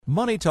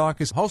Money Talk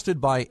is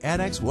hosted by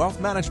Annex Wealth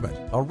Management,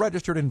 a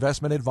registered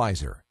investment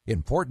advisor.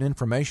 Important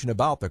information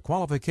about the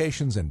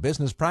qualifications and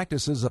business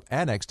practices of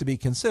Annex to be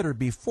considered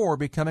before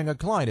becoming a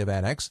client of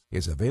Annex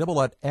is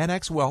available at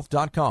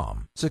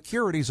annexwealth.com.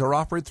 Securities are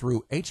offered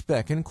through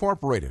HBEC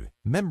Incorporated,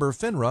 member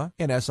FINRA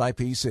and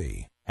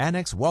SIPC.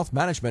 Annex Wealth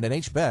Management and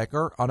HBEC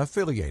are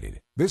unaffiliated.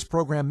 This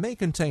program may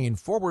contain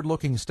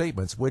forward-looking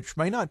statements which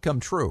may not come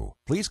true.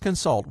 Please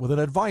consult with an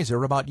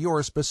advisor about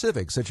your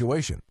specific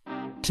situation.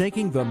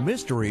 Taking the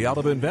mystery out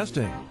of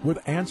investing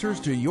with answers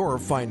to your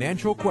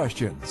financial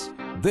questions.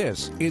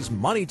 This is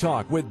Money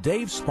Talk with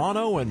Dave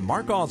Spano and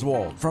Mark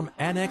Oswald from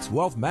Annex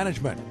Wealth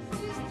Management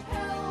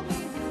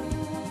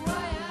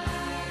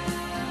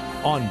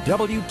on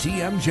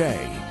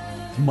WTMJ.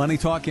 Money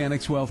Talk,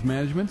 Annex Wealth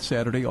Management,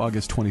 Saturday,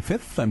 August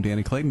 25th. I'm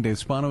Danny Clayton. Dave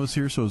Spano is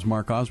here, so is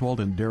Mark Oswald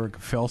and Derek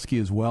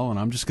Felsky as well. And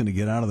I'm just going to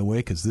get out of the way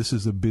because this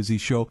is a busy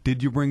show.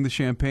 Did you bring the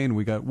champagne?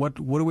 We got what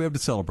do we have to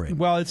celebrate?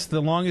 Well, it's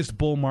the longest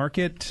bull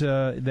market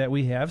that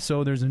we have,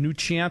 so there's a new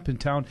champ in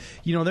town.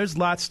 You know, there's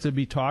lots to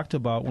be talked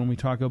about when we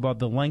talk about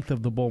the length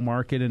of the bull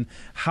market and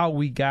how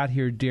we got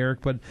here,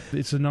 Derek. But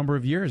it's a number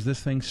of years.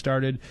 This thing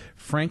started,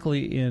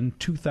 frankly, in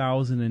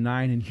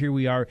 2009, and here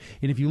we are.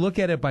 And if you look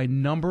at it by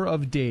number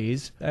of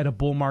days at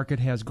a bull market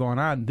has gone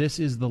on, this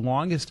is the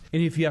longest.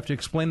 And if you have to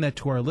explain that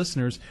to our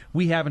listeners,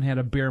 we haven't had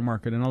a bear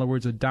market. In other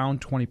words, a down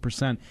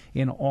 20%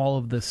 in all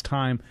of this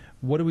time.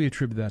 What do we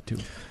attribute that to?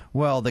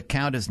 Well, the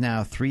count is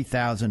now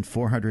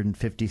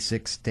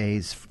 3,456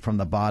 days from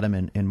the bottom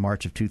in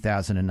March of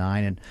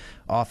 2009. And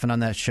often on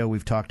that show,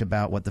 we've talked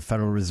about what the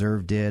Federal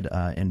Reserve did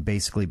in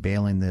basically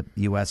bailing the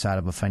U.S. out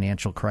of a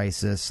financial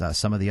crisis,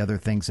 some of the other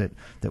things that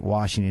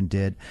Washington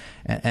did.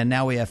 And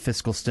now we have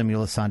fiscal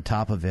stimulus on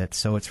top of it.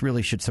 So it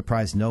really should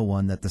surprise no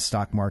one that the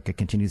stock market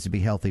continues to be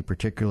healthy,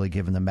 particularly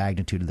given the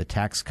magnitude of the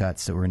tax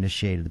cuts that were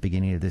initiated at the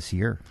beginning of this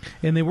year.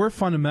 And they were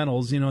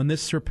fundamentals, and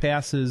this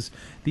surpasses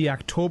the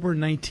October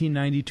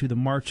 1990 to the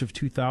March of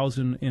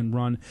 2000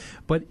 run.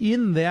 But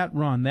in that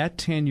run, that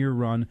 10-year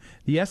run,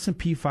 the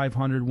S&P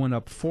 500 went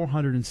up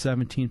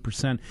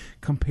 417%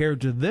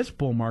 compared to this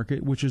bull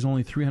market, which is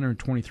only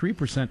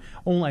 323%.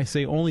 Only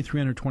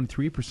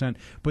 323%,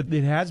 but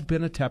it has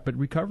been a tepid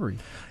recovery.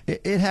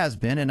 It has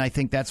been, and I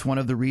think that's one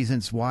of the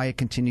reasons why it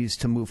continues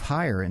to move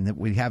higher, and that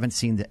we haven't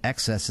seen the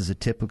excesses that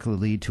typically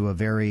lead to a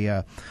very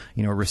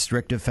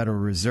restrictive Federal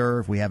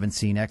Reserve. We haven't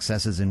seen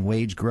excesses in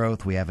wage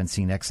growth. We haven't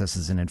seen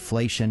excesses in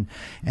inflation.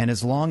 And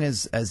as long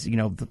as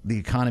the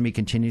economy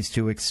continues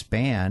to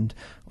expand,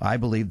 I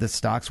believe the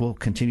stocks will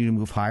continue to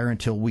move higher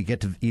until we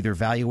get to either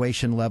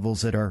valuation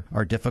levels that are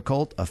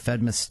difficult, a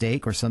Fed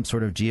mistake, or some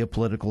sort of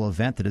geopolitical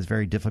event that is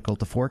very difficult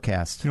to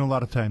forecast. A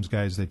lot of times,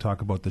 guys, they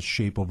talk about the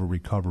shape of a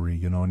recovery,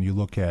 and you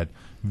look at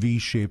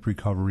V-shaped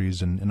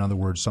recoveries, and in other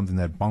words, something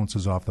that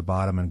bounces off the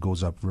bottom and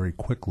goes up very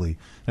quickly.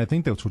 And I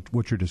think that's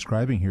what you're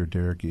describing here,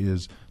 Derek,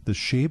 is the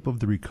shape of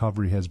the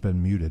recovery has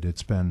been muted.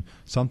 It's been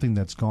something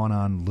that's gone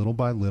on little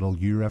by little,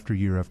 year after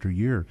year after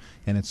year,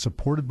 and it's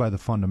supported by the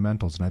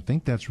fundamentals. And I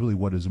think that's really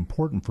what is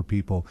important for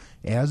people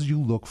as you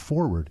look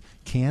forward.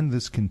 Can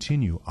this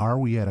continue? Are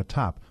we at a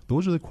top?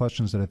 Those are the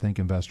questions that I think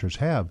investors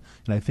have,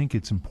 and I think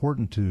it's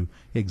important to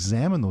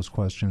examine those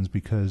questions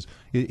because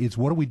it's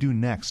what do we do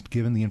next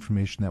given the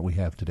information that we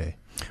have today.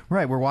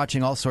 Right. We're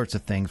watching all sorts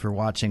of things. We're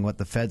watching what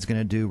the Fed's going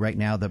to do. Right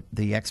now,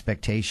 the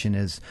expectation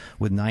is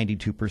with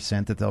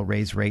 92% that they'll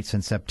raise rates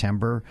in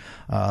September.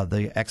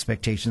 The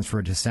expectations for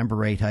a December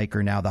rate hike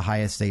are now the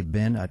highest they've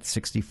been at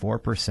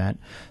 64%.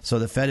 So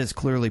the Fed is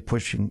clearly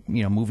pushing,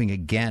 moving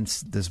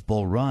against this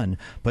bull run.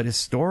 But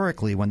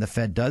historically, when the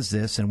Fed does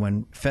this and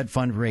when Fed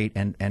fund rate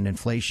and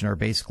inflation are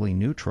basically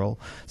neutral,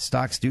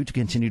 stocks do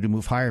continue to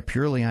move higher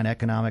purely on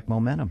economic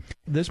momentum.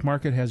 This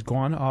market has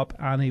gone up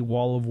on a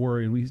wall of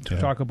worry. We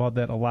talk about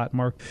that a lot,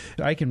 Mark.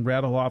 I can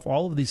rattle off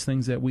all of these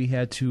things that we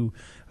had to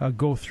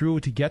go through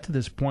to get to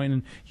this point.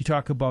 And you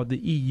talk about the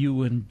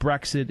EU and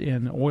Brexit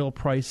and oil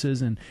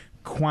prices and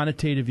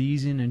quantitative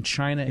easing in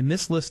China. In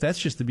this list, that's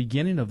just the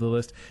beginning of the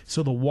list.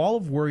 So the wall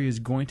of worry is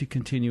going to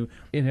continue.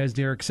 And as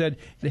Derek said,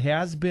 it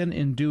has been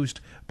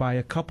induced by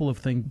a couple of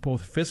things,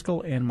 both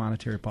fiscal and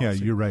monetary policy.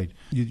 Yeah, you're right.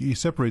 You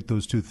separate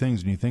those two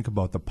things and you think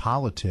about the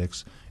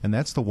politics, and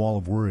that's the wall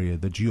of worry,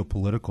 the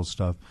geopolitical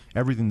stuff,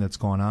 everything that's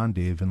gone on,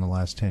 Dave, in the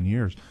last 10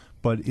 years.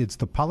 But it's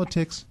the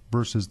politics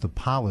versus the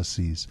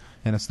policies.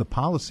 And it's the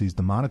policies,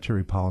 the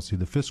monetary policy,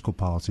 the fiscal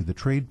policy, the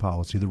trade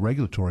policy, the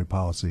regulatory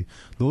policy.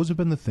 Those have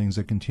been the things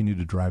that continue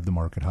to drive the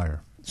market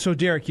higher. So,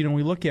 Derek,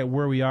 we look at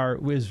where we are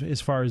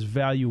as far as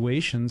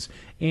valuations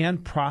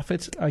and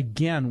profits.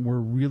 Again, we're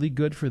really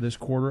good for this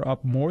quarter,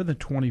 up more than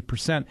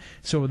 20%.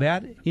 So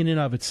that in and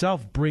of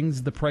itself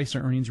brings the price to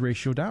earnings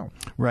ratio down.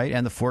 Right,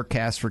 and the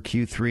forecasts for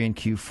Q3 and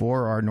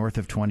Q4 are north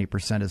of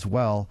 20% as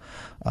well.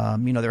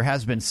 There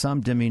has been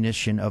some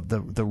diminution of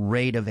the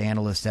rate of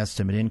analyst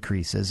estimate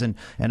increases. And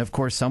of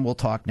course, some will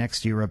talk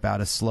next year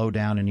about a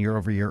slowdown in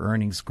year-over-year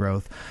earnings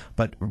growth.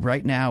 But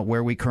right now,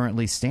 where we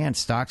currently stand,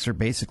 stocks are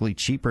basically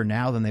cheaper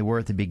now now than they were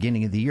at the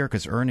beginning of the year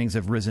because earnings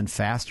have risen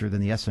faster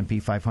than the S&P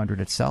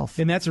 500 itself.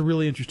 And that's a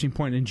really interesting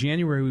point. In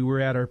January, we were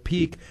at our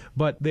peak,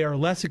 but they are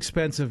less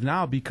expensive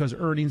now because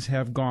earnings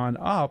have gone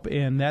up,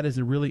 and that is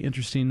a really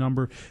interesting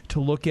number to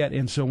look at.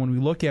 And so when we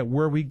look at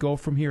where we go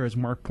from here, as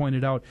Mark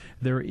pointed out,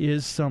 there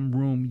is some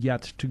room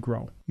yet to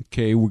grow.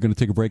 Okay, we're going to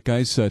take a break,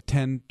 guys.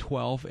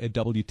 10:12 at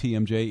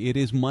WTMJ. It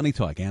is Money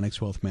Talk,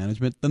 Annex Wealth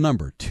Management. The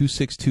number,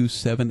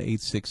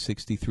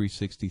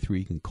 262-786-6363.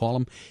 You can call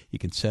them. You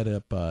can set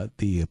up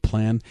the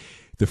plan.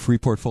 The free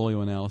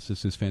portfolio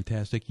analysis is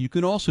fantastic. You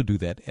can also do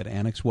that at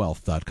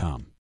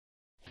annexwealth.com.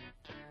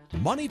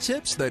 Money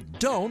tips that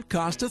don't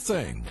cost a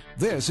thing.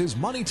 This is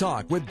Money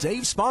Talk with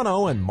Dave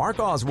Spano and Mark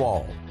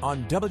Oswald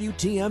on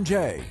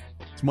WTMJ.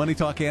 It's Money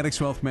Talk, Annex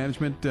Wealth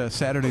Management,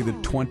 Saturday the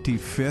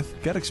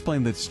 25th. Got to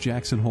explain this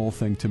Jackson Hole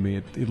thing to me.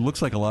 It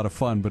looks like a lot of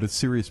fun, but it's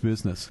serious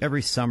business.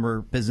 Every summer,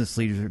 business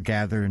leaders are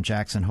gathered in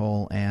Jackson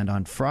Hole, and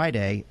on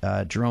Friday,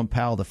 Jerome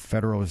Powell, the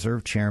Federal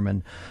Reserve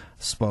Chairman,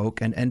 spoke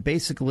and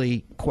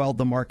basically quelled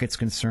the market's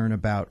concern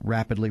about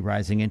rapidly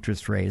rising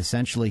interest rate.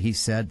 Essentially, he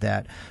said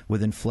that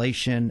with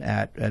inflation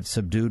at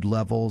subdued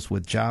levels,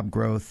 with job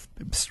growth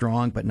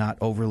strong but not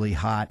overly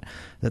hot,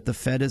 that the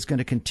Fed is going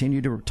to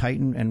continue to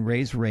tighten and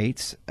raise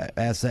rates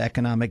as the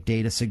economic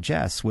data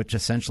suggests, which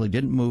essentially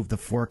didn't move the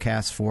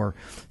forecast for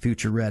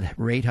future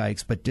rate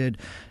hikes, but did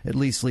at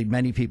least lead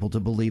many people to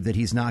believe that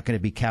he's not going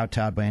to be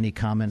kowtowed by any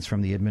comments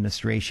from the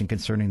administration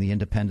concerning the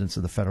independence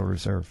of the Federal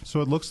Reserve. So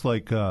it looks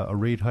like a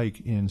rate hike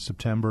in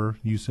September.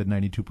 You said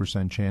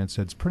 92% chance.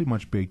 That's pretty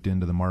much baked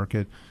into the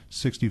market.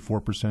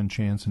 64%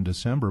 chance in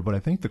December. But I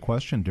think the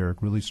question,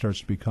 Derek, really starts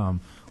to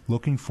become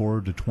looking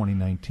forward to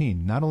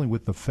 2019, not only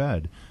with the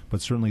Fed,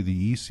 but certainly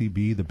the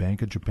ECB, the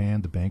Bank of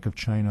Japan, the Bank of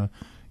China.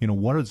 You know,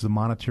 what is the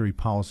monetary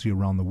policy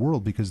around the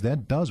world? Because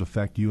that does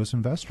affect U.S.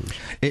 investors.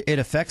 It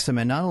affects them.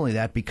 And not only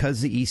that,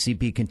 because the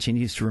ECB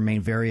continues to remain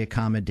very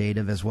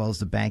accommodative, as well as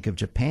the Bank of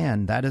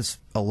Japan, that has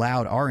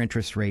allowed our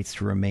interest rates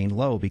to remain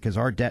low because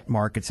our debt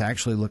markets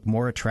actually look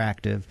more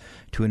attractive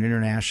to an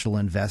international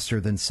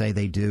investor than, say,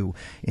 they do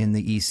in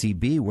the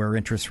ECB, where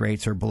interest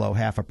rates are below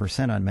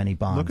 0.5% on many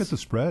bonds. Look at the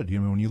spread. You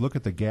know, when you look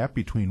at the gap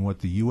between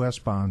what the U.S.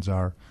 bonds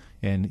are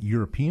and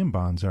European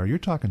bonds are, you're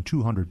talking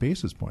 200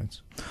 basis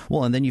points.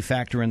 Well, and then you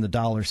factor in the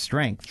dollar's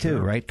strength, too,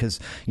 Sure. right? Because,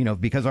 you know,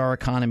 because our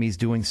economy is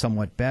doing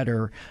somewhat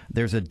better,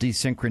 there's a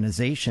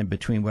desynchronization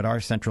between what our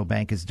central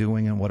bank is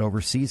doing and what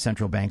overseas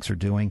central banks are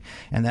doing,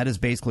 and that is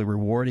basically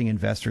rewarding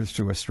investors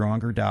through a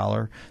stronger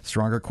dollar,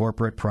 stronger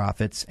corporate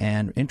profits,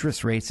 and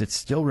interest rates that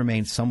still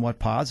remain somewhat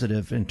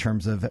positive in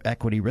terms of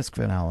equity risk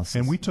analysis.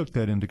 And we took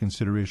that into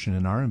consideration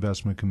in our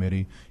investment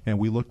committee, and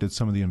we looked at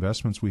some of the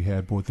investments we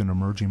had both in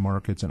emerging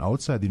markets and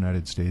outside the United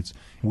States.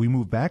 We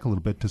moved back a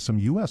little bit to some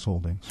U.S.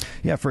 holdings.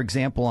 Yeah, for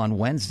example, on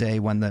Wednesday,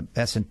 when the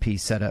S&P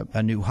set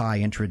a new high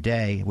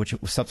intraday, which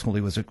subsequently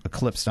was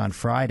eclipsed on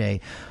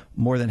Friday,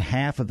 more than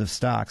half of the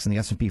stocks in the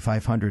S&P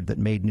 500 that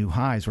made new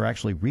highs were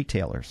actually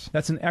retailers.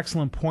 That's an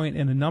excellent point,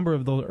 and a number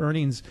of those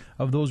earnings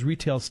of those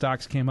retail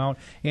stocks came out,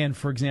 and,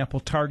 for example,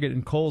 Target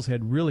and Kohl's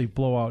had really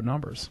blowout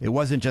numbers. It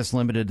wasn't just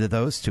limited to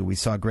those two. We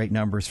saw great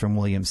numbers from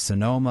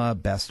Williams-Sonoma,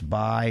 Best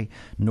Buy,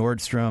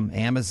 Nordstrom.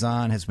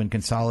 Amazon has been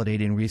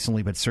consolidating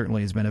recently, but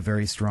certainly has been a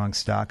very strong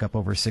stock, up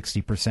over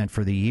 60%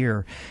 for the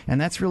year.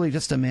 And that's really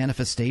just a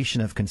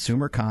manifestation of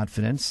consumer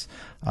confidence,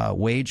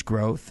 wage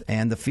growth,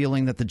 and the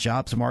feeling that the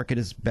jobs market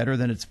is better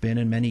than it's been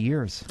in many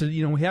years.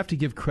 You know, we have to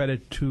give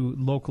credit to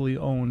locally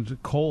owned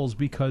Kohl's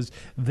because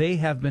they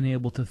have been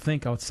able to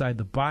think outside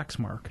the box,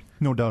 Mark.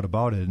 No doubt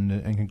about it,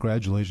 and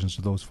congratulations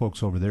to those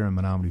folks over there in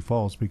Menominee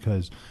Falls,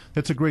 because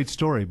that's a great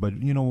story.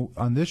 But, you know,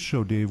 on this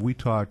show, Dave, we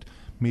talked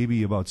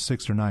maybe about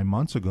 6 or 9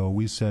 months ago.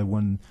 We said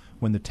when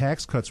the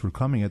tax cuts were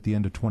coming at the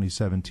end of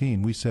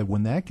 2017, we said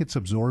when that gets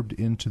absorbed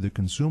into the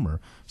consumer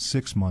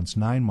 6 months,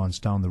 9 months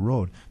down the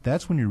road,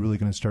 that's when you're really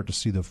going to start to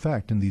see the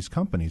effect in these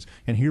companies.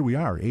 And here we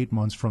are, 8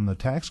 months from the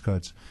tax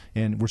cuts,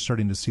 and we're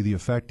starting to see the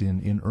effect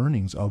in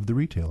earnings of the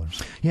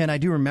retailers. Yeah, and I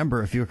do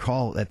remember, if you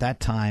recall, at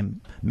that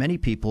time, many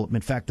people,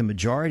 in fact, the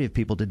majority of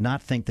people did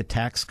not think the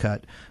tax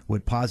cut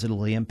would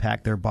positively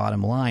impact their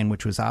bottom line,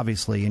 which was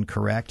obviously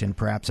incorrect and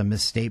perhaps a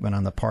misstatement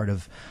on the part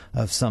of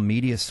some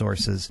media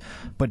sources.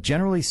 But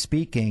generally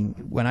speaking,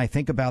 when I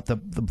think about the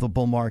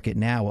bull market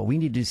now, what we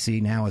need to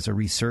see now is a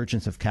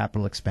resurgence of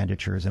capital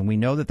expenditures. And we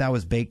know that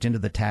was baked into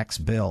the tax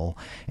bill.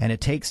 And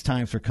it takes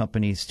time for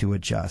companies to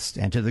adjust.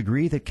 And to the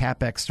degree that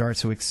CapEx starts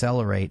to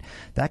accelerate,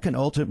 that can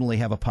ultimately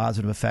have a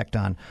positive effect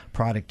on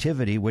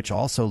productivity, which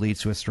also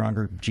leads to a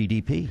stronger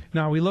GDP.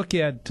 Now, we look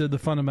at the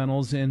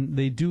fundamentals, and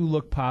they do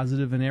look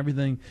positive, and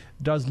everything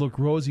does look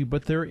rosy,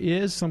 but there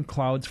is some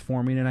clouds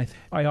forming. And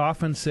I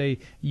often say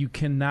you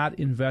cannot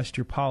invest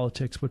your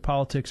politics, but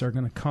politics are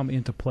going to come come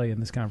into play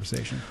in this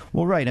conversation?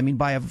 Well, right. I mean,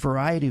 by a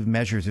variety of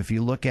measures, if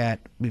you look at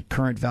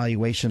current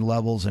valuation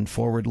levels and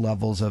forward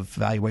levels of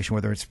valuation,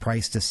 whether it's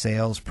price to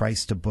sales,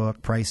 price to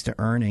book, price to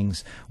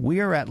earnings, we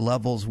are at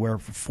levels where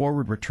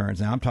forward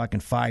returns, now I'm talking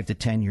 5 to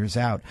 10 years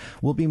out,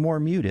 will be more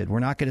muted. We're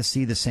not going to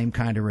see the same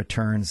kind of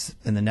returns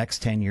in the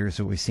next 10 years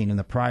that we've seen in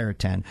the prior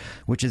 10,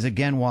 which is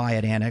again why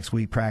at Annex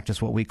we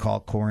practice what we call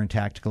core and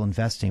tactical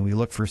investing. We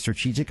look for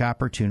strategic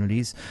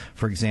opportunities,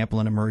 for example,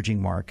 in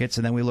emerging markets,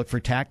 and then we look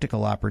for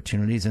tactical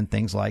opportunities in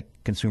things like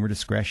consumer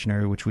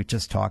discretionary, which we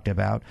just talked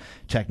about,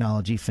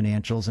 technology,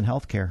 financials, and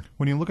healthcare.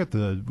 When you look at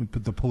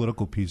the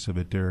political piece of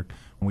it, Derek,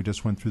 we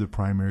just went through the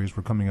primaries.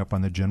 We're coming up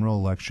on the general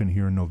election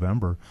here in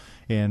November,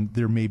 and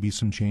there may be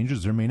some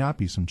changes. There may not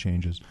be some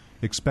changes.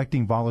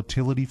 Expecting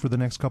volatility for the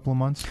next couple of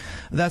months?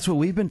 That's what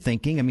we've been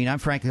thinking. I mean, I'm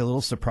frankly a little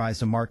surprised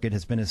the market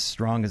has been as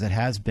strong as it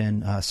has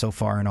been so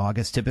far in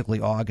August. Typically,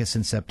 August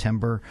and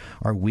September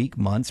are weak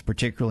months,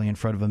 particularly in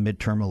front of a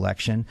midterm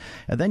election.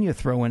 And then you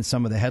throw in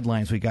some of the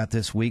headlines we got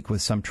this week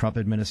with some Trump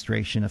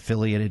administration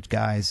affiliated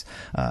guys,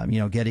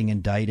 getting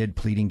indicted,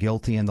 pleading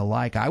guilty, and the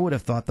like. I would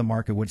have thought the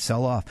market would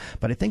sell off.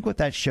 But I think what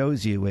that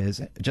shows you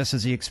is, just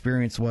as the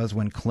experience was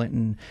when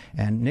Clinton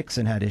and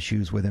Nixon had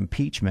issues with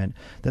impeachment,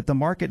 that the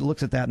market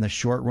looks at that in the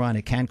short run.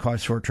 It can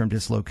cause short-term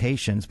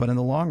dislocations, but in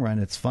the long run,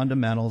 it's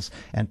fundamentals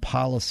and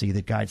policy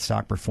that guide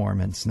stock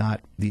performance,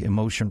 not the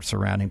emotion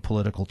surrounding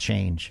political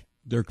change.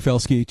 Derek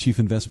Felsky, Chief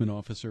Investment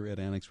Officer at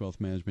Annex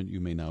Wealth Management. You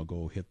may now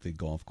go hit the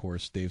golf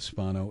course. Dave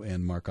Spano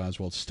and Mark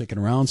Oswald sticking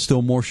around.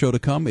 Still more show to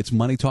come. It's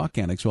Money Talk,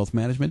 Annex Wealth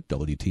Management,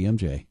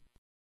 WTMJ.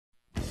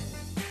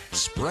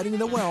 Spreading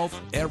the wealth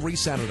every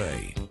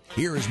Saturday.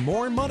 Here's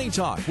more Money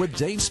Talk with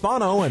Dave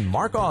Spano and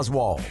Mark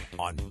Oswald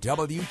on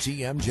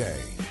WTMJ.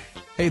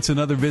 Hey, it's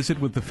another visit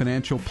with the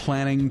financial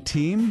planning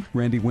team.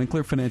 Randy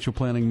Winkler, Financial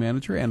Planning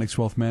Manager, Annex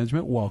Wealth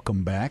Management.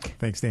 Welcome back.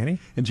 Thanks, Danny.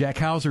 And Jack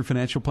Hauser,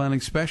 Financial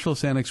Planning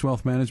Specialist, Annex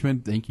Wealth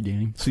Management. Thank you,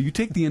 Danny. So you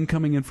take the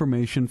incoming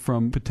information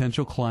from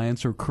potential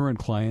clients or current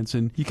clients,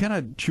 and you kind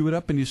of chew it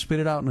up and you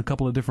spit it out in a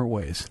couple of different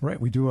ways. Right.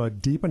 We do a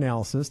deep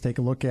analysis, take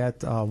a look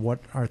at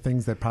what are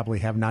things that probably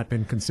have not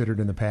been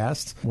considered in the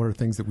past, what are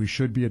things that we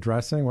should be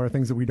addressing, what are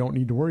things that we don't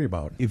need to worry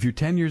about. If you're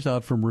 10 years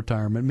out from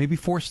retirement, maybe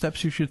 4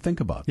 steps you should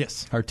think about.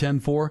 Yes. Our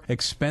 10-4,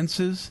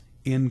 expenses,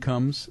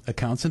 incomes,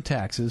 accounts and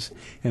taxes,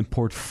 and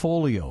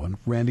portfolio. And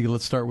Randy,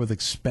 let's start with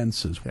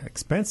expenses. Yeah,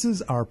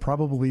 expenses are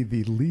probably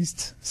the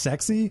least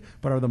sexy,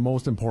 but are the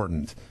most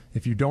important.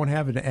 If you don't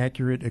have an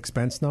accurate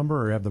expense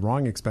number or have the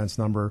wrong expense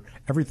number,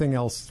 everything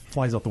else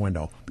flies out the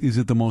window. Is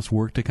it the most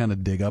work to kind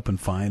of dig up and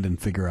find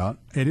and figure out?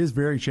 It is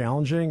very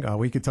challenging.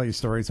 We could tell you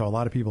stories how a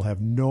lot of people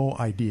have no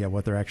idea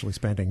what they're actually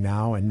spending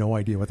now and no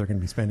idea what they're going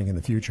to be spending in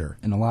the future.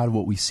 And a lot of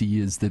what we see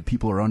is that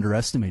people are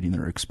underestimating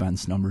their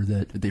expense number,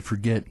 that they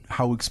forget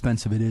how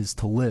expensive it is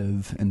to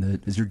live, and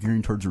that as you're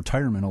gearing towards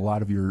retirement, a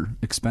lot of your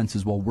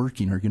expenses while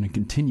working are going to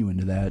continue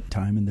into that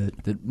time, and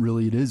that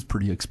really it is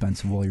pretty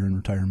expensive while you're in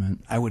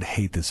retirement. I would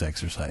hate this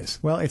exercise.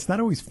 Well, it's not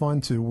always fun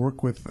to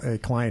work with a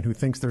client who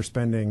thinks they're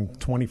spending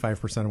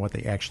 25% of what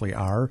they actually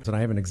are. And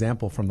I have an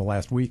example from the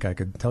last week I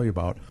could tell you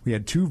about. We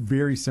had 2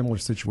 very similar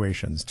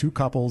situations, 2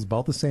 couples,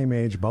 about the same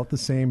age, about the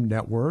same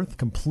net worth,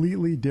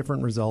 completely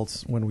different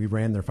results when we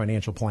ran their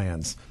financial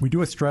plans. We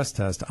do a stress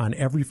test on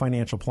every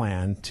financial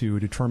plan to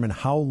determine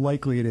how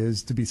likely it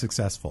is to be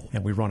successful.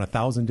 And we run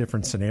 1,000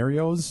 different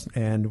scenarios,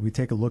 and we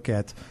take a look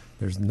at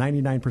there's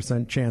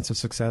 99% chance of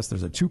success.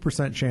 There's a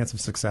 2% chance of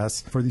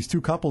success. For these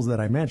 2 couples that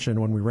I mentioned,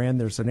 when we ran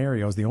their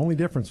scenarios, the only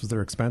difference was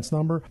their expense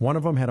number. One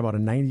of them had about a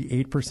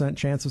 98%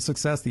 chance of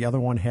success. The other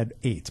one had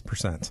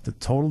 8%. The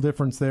total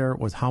difference there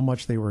was how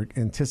much they were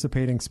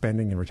anticipating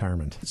spending in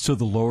retirement. So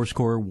the lower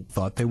score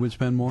thought they would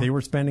spend more? They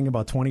were spending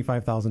about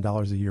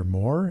 $25,000 a year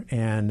more,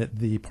 and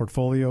the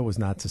portfolio was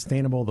not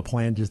sustainable. The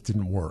plan just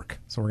didn't work.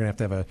 So we're going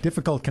to have a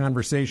difficult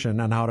conversation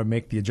on how to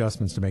make the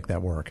adjustments to make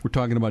that work. We're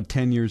talking about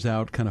 10 years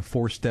out, kind of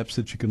 4 steps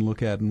that you can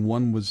look at,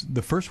 and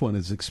the first one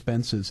is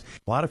expenses.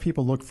 A lot of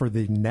people look for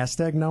the nest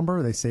egg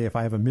number. They say if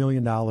I have $1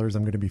 million, I'm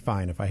going to be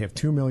fine. If I have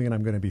 $2 million,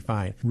 I'm going to be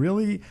fine.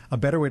 Really, a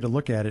better way to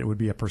look at it would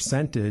be a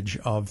percentage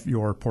of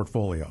your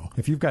portfolio.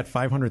 If you've got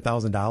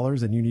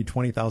 $500,000 and you need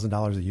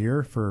 $20,000 a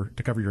year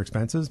to cover your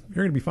expenses,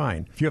 you're going to be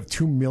fine. If you have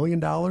 $2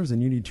 million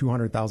and you need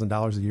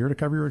 $200,000 a year to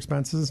cover your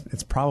expenses,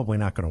 it's probably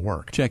not going to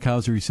work. Jack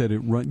Hauser, you said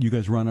you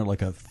guys run it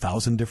like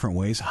 1,000 different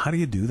ways. How do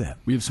you do that?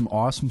 We have some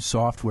awesome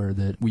software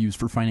that we use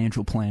for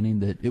financial planning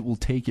that it will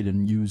take it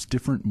and use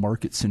different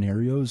market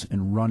scenarios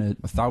and run it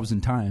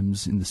 1,000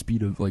 times in the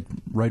speed of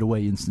right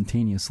away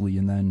instantaneously,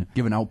 and then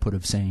give an output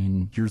of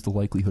saying here's the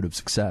likelihood of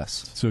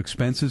success. So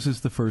expenses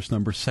is the first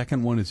number.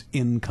 Second one is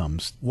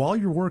incomes. While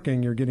you're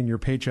working, you're getting your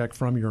paycheck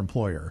from your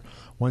employer.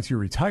 Once you're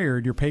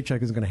retired, your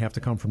paycheck is going to have to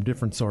come from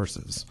different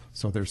sources.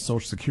 So there's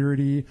Social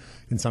Security.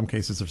 In some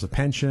cases, there's a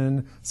pension.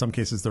 In some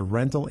cases, there's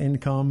rental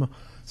income.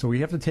 So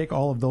we have to take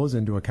all of those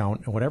into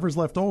account, and whatever's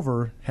left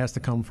over has to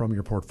come from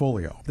your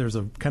portfolio. There's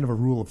a kind of a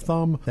rule of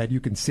thumb that you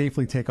can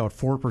safely take out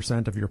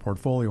 4% of your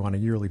portfolio on a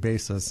yearly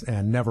basis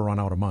and never run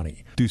out of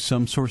money. Do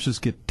some sources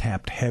get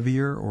tapped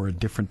heavier or at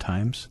different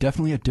times?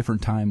 Definitely at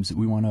different times.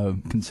 We want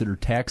to consider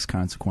tax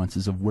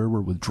consequences of where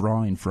we're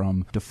withdrawing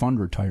from to fund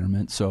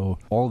retirement. So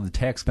all of the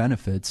tax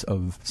benefits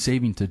of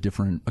saving to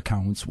different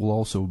accounts will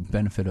also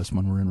benefit us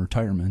when we're in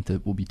retirement,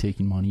 that we'll be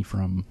taking money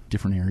from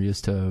different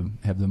areas to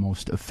have the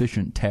most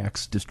efficient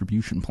tax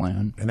distribution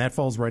plan. And that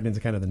falls right into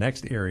kind of the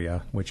next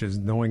area, which is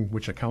knowing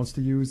which accounts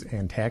to use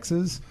and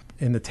taxes.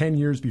 In the 10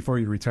 years before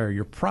you retire,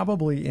 you're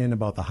probably in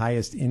about the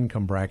highest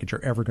income bracket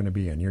you're ever going to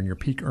be in. You're in your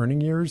peak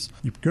earning years.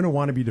 You're going to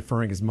want to be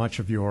deferring as much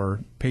of your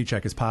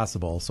paycheck as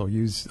possible. So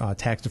use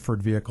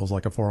tax-deferred vehicles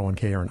like a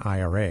 401k or an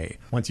IRA.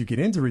 Once you get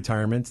into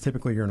retirement,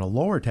 typically you're in a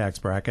lower tax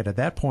bracket. At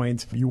that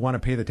point, you want to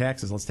pay the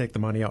taxes. Let's take the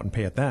money out and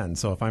pay it then.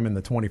 So if I'm in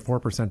the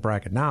 24%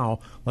 bracket now,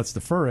 let's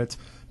defer it,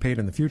 pay it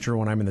in the future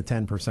when I'm in the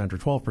 10% or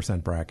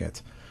 12%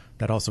 bracket.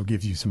 That also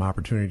gives you some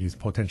opportunities to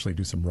potentially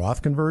do some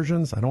Roth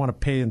conversions. I don't want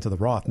to pay into the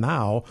Roth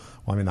now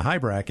while I'm in the high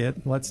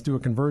bracket. Let's do a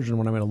conversion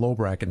when I'm in a low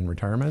bracket in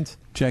retirement.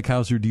 Jack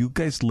Hauser, do you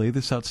guys lay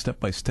this out step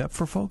by step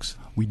for folks?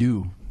 We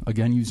do.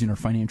 Again, using our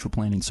financial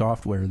planning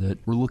software, that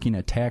we're looking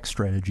at tax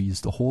strategies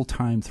the whole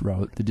time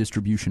throughout the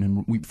distribution,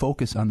 and we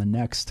focus on the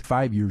next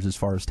 5 years as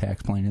far as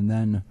tax planning, and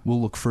then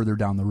we'll look further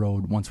down the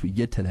road once we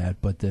get to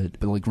that. But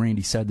like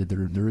Randy said, that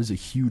there is a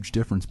huge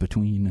difference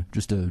between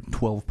just a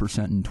 12%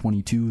 and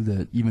 22,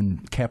 that even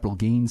capital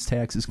gains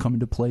taxes come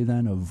into play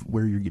then of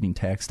where you're getting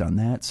taxed on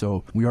that.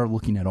 So we are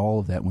looking at all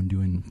of that when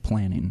doing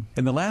planning.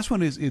 And the last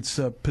one is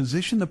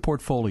position the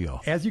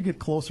portfolio. As you get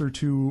closer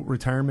to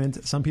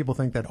retirement, some people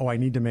think that, I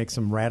need to make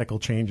some radical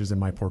changes in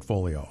my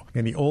portfolio.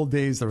 In the old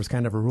days, there was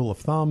kind of a rule of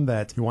thumb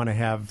that you want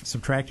to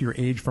subtract your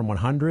age from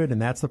 100,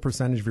 and that's the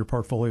percentage of your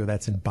portfolio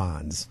that's in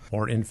bonds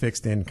or in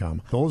fixed income.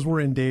 Those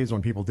were in days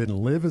when people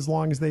didn't live as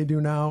long as they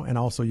do now, and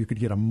also you could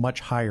get a much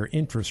higher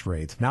interest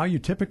rate. Now you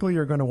typically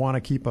are going to want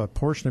to keep a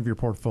portion of your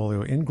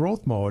portfolio in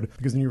growth mode,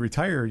 because when you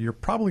retire, you're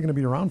probably going to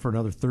be around for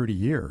another 30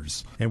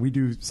 years. And we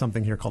do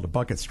something here called a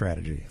bucket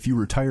strategy. If you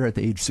retire at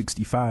the age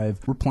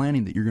 65, we're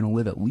planning that you're going to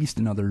live at least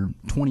another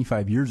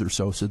 25 years or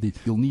so that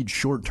you'll need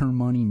short-term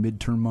money,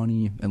 mid-term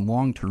money, and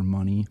long-term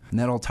money. And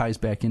that all ties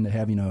back into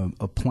having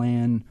a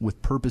plan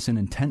with purpose and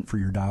intent for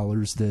your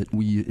dollars, that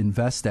we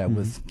invest that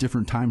with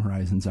different time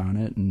horizons on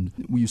it. And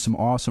we use some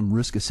awesome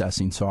risk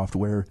assessing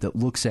software that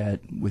looks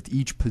at, with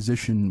each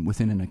position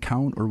within an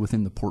account or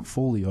within the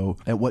portfolio,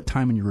 at what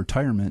time in your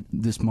retirement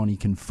this money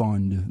can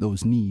fund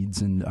those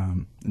needs. And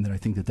that I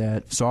think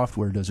that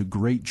software does a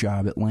great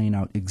job at laying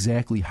out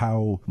exactly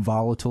how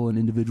volatile an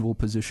individual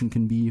position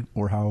can be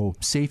or how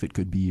safe it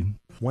could be.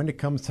 When it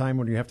comes time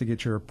when you have to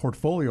get your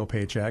portfolio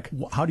paycheck,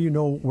 how do you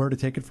know where to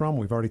take it from?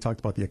 We've already talked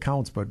about the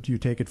accounts, but do you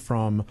take it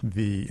from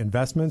the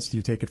investments? Do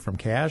you take it from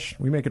cash?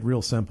 We make it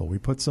real simple. We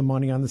put some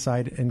money on the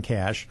side in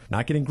cash,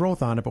 not getting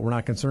growth on it, but we're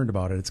not concerned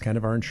about it. It's kind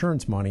of our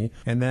insurance money.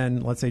 And then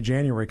let's say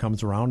January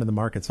comes around and the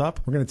market's up.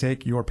 We're going to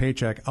take your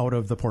paycheck out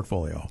of the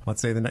portfolio.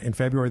 Let's say in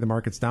February the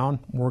market's down.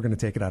 We're going to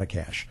take it out of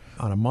cash.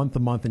 On a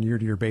month-to-month and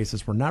year-to-year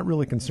basis, we're not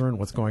really concerned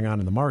what's going on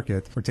in the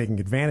market. We're taking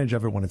advantage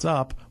of it when it's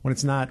up. When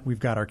it's not, we've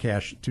got our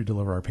cash to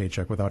deliver our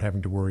paycheck without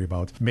having to worry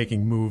about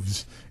making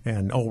moves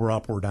and, we're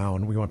up, we're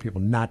down. We want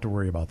people not to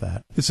worry about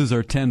that. This is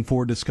our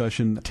 10-4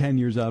 discussion, 10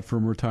 years out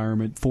from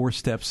retirement, 4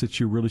 steps that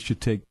you really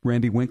should take.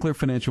 Randy Winkler,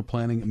 Financial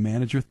Planning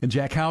Manager, and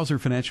Jack Hauser,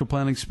 Financial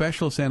Planning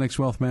Specialist, Annex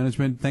Wealth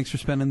Management. Thanks for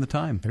spending the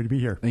time. Happy to be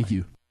here. Thank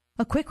you.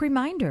 A quick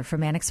reminder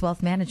from Annex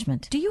Wealth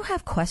Management. Do you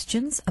have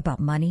questions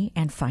about money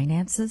and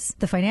finances?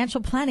 The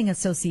Financial Planning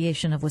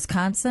Association of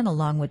Wisconsin,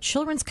 along with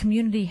Children's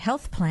Community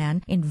Health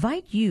Plan,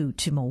 invite you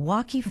to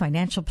Milwaukee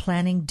Financial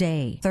Planning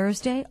Day,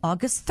 Thursday,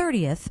 August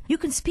 30th. You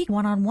can speak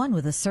one-on-one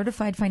with a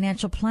certified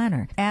financial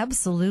planner,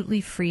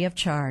 absolutely free of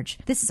charge.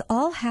 This is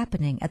all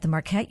happening at the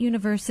Marquette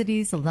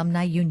University's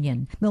Alumni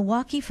Union.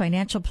 Milwaukee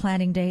Financial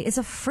Planning Day is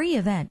a free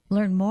event.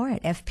 Learn more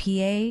at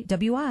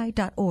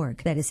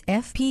fpawi.org. That is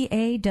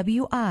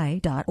fpawi.org.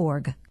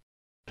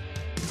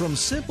 From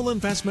simple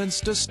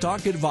investments to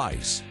stock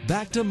advice,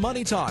 back to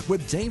Money Talk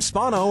with Dave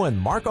Spano and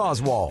Mark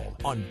Oswald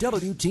on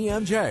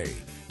WTMJ.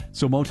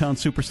 So Motown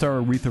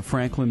superstar Aretha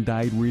Franklin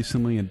died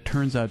recently, and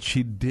turns out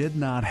she did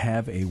not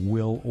have a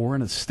will or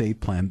an estate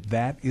plan.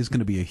 That is going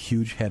to be a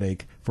huge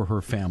headache for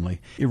her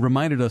family. It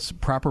reminded us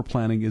proper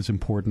planning is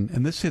important,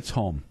 and this hits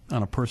home.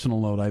 On a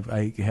personal note,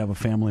 I have a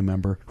family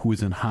member who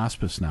is in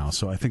hospice now,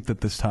 so I think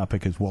that this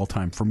topic is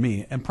well-timed for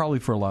me and probably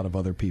for a lot of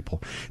other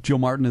people. Jill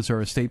Martin is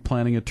our estate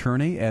planning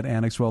attorney at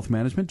Annex Wealth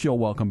Management. Jill,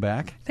 welcome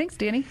back. Thanks,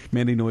 Danny.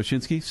 Mandy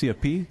Nowoshinsky,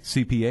 CFP,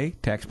 CPA,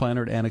 tax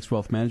planner at Annex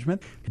Wealth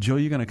Management. Jill,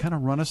 you're going to kind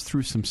of run us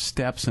through some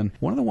steps, and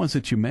one of the ones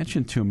that you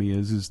mentioned to me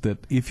is that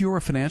if you're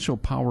a financial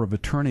power of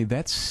attorney,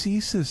 that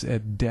ceases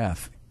at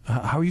death.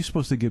 How are you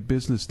supposed to get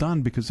business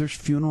done? Because there's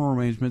funeral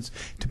arrangements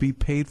to be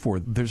paid for.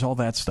 There's all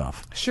that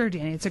stuff. Sure,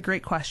 Danny. It's a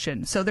great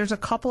question. So there's a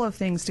couple of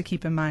things to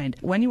keep in mind.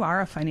 When you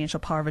are a financial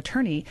power of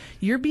attorney,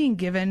 you're being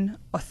given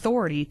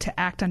authority to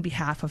act on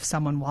behalf of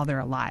someone while they're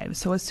alive.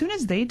 So as soon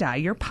as they die,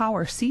 your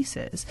power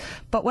ceases.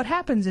 But what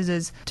happens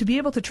is to be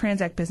able to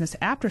transact business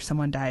after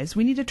someone dies,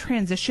 we need to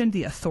transition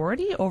the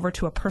authority over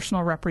to a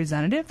personal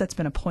representative that's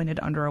been appointed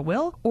under a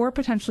will, or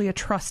potentially a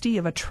trustee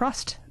of a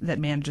trust that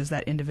manages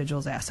that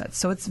individual's assets.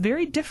 So it's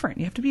very different.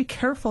 You have to be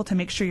careful to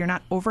make sure you're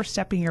not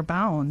overstepping your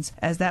bounds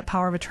as that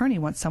power of attorney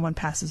once someone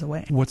passes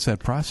away. What's that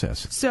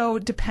process? So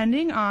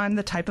depending on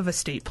the type of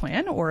estate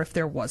plan, or if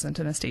there wasn't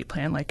an estate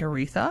plan like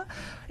Aretha,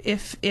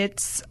 if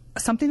it's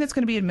something that's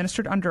going to be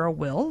administered under a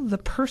will, the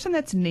person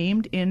that's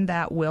named in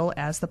that will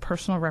as the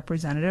personal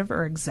representative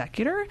or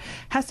executor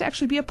has to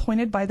actually be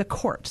appointed by the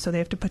court. So they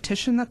have to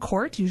petition the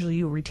court. Usually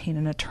you retain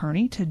an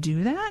attorney to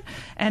do that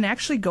and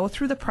actually go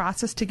through the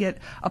process to get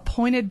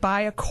appointed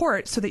by a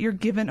court so that you're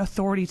given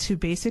authority to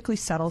basically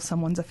settle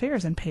someone's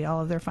affairs and pay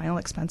all of their final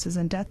expenses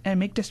and death and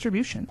make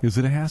distribution. Is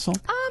it a hassle?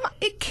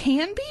 It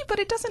can be, but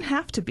it doesn't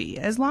have to be.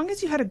 As long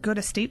as you had a good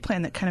estate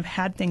plan that kind of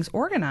had things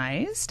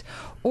organized,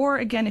 or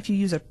again, if you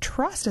use a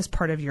trust as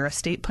part of your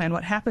estate plan,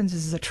 what happens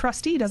is a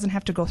trustee doesn't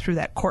have to go through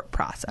that court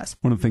process.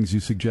 One of the things you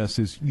suggest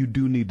is you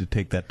do need to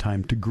take that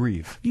time to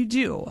grieve. You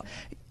do.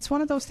 It's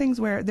one of those things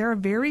where there are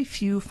very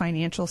few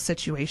financial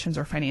situations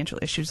or financial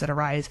issues that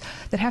arise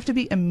that have to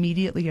be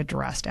immediately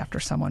addressed after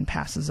someone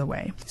passes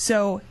away.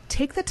 So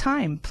take the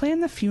time,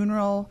 plan the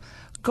funeral,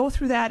 go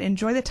through that,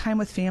 enjoy the time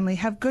with family,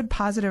 have good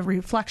positive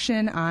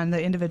reflection on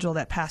the individual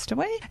that passed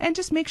away, and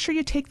just make sure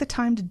you take the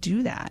time to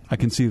do that. I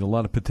can see a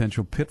lot of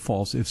potential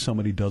pitfalls if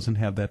somebody doesn't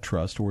have that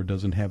trust or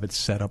doesn't have it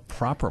set up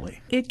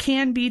properly. It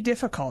can be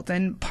difficult,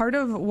 and part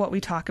of what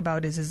we talk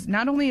about is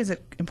not only is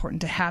it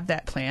important to have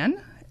that plan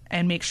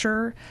and make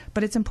sure,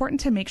 but it's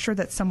important to make sure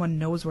that someone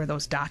knows where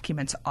those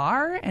documents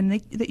are and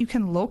that you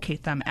can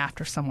locate them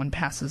after someone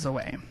passes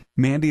away.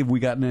 Mandy, have we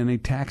gotten any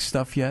tax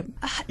stuff yet?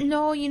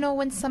 No,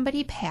 when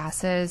somebody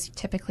passes,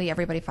 typically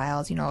everybody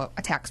files, a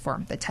tax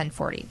form, the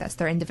 1040. That's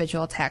their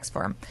individual tax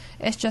form.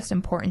 It's just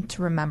important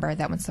to remember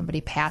that when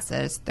somebody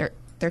passes, their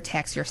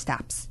tax year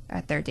stops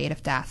at their date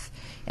of death.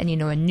 And,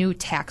 a new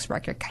tax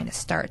record kind of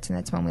starts, and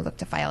that's when we look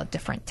to file a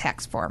different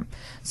tax form.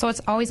 So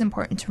it's always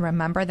important to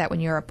remember that when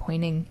you're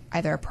appointing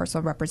either a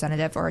personal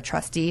representative or a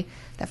trustee,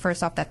 that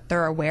first off, that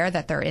they're aware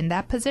that they're in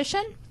that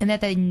position and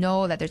that they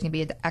know that there's going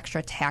to be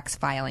extra tax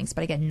filings.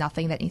 But again,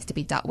 nothing that needs to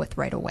be dealt with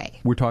right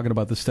away. We're talking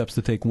about the steps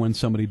to take when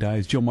somebody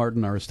dies. Jill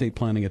Martin, our estate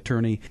planning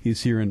attorney,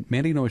 is here, and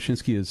Mandy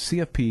Nowoshinsky is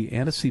CFP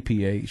and a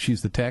CPA.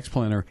 She's the tax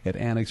planner at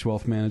Annex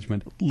Wealth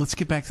Management. Let's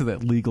get back to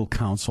that legal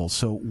counsel.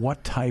 So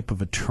what type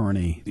of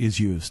attorney is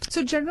used?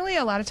 So generally,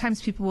 a lot of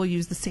times people will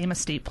use the same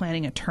estate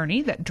planning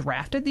attorney that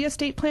drafted the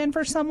estate plan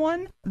for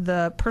someone.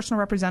 The personal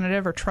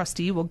representative or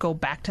trustee will go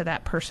back to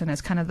that person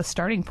as kind of the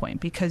starting point,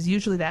 because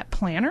usually that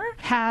planner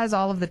has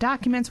all of the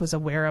documents, was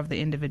aware of the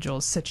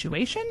individual's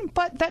situation,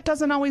 but that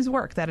doesn't always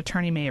work. That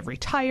attorney may have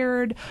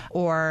retired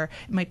or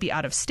might be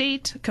out of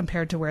state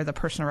compared to where the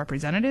personal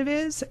representative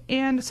is.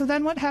 And so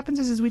then what happens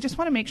is we just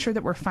want to make sure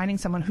that we're finding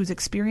someone who's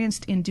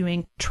experienced in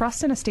doing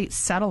trust and estate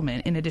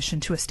settlement in addition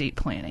to estate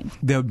planning.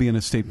 That would be an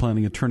estate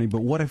planning attorney,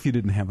 but what if you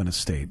didn't have an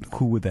estate?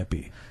 Who would that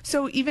be?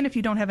 So even if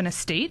you don't have an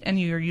estate and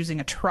you're using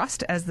a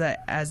trust as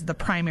the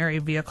primary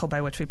vehicle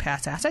by which we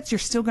pass assets, you're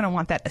still going to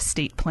want that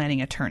estate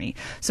planning attorney.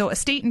 So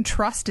estate and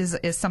trust is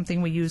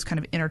something we use kind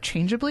of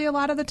interchangeably a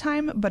lot of the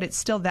time, but it's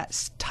still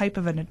that type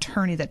of an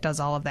attorney that does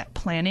all of that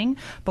planning,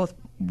 both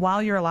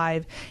while you're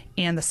alive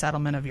and the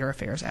settlement of your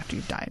affairs after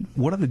you've died.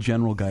 What are the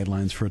general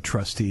guidelines for a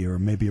trustee or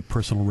maybe a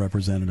personal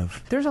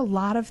representative? There's a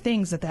lot of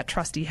things that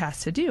trustee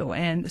has to do.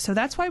 And so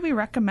that's why we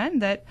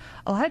recommend that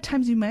a lot of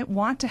times you might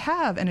want to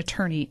have an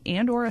attorney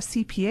and or a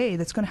CPA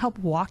that's going to help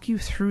walk you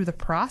through the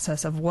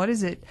process of what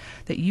is it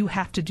that you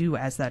have to do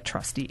as that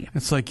trustee.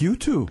 It's like you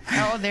two.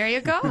 Oh, there you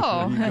go.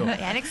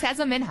 Annex has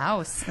them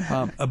in-house.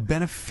 A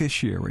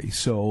beneficiary,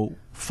 so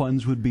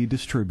funds would be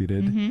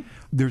distributed. Mm-hmm.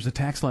 There's a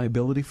tax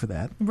liability for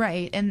that.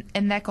 Right,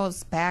 and that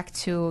goes back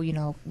to,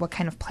 what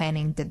kind of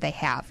planning did they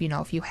have?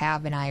 If you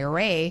have an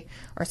IRA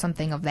or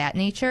something of that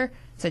nature,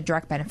 it's a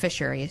direct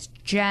beneficiary is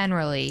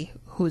generally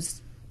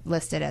who's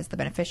listed as the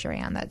beneficiary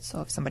on that.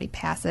 So if somebody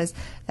passes,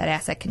 that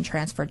asset can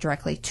transfer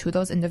directly to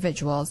those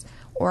individuals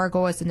or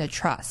goes into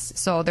trust.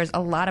 So there's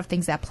a lot of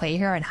things at play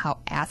here on how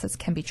assets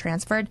can be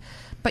transferred,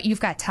 but you've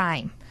got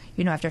time.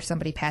 After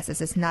somebody passes,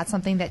 it's not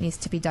something that needs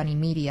to be done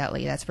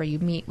immediately. That's where you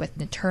meet with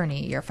an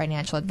attorney, your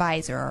financial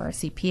advisor, or a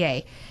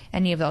CPA.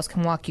 Any of those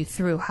can walk you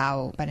through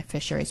how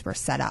beneficiaries were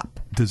set up.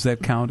 Does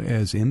that count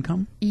as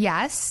income?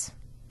 Yes.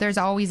 There's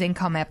always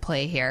income at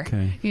play here.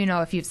 Okay.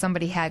 If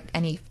somebody had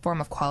any form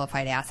of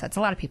qualified assets,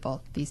 a lot of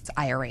people, these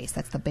IRAs,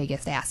 that's the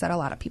biggest asset a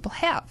lot of people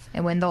have.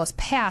 And when those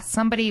pass,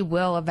 somebody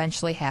will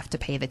eventually have to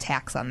pay the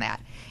tax on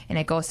that. And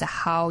it goes to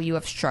how you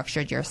have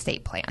structured your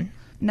estate plan.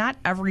 not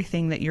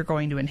everything that you're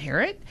going to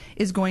inherit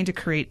is going to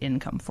create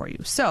income for you.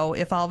 So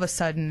if all of a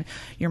sudden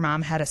your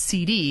mom had a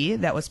CD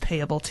that was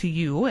payable to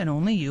you and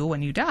only you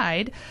when you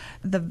died,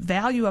 the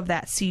value of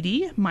that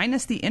CD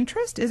minus the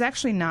interest is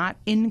actually not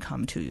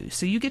income to you.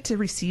 So you get to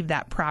receive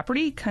that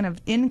property kind of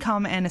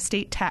income and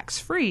estate tax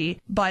free,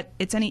 but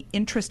it's any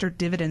interest or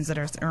dividends that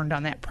are earned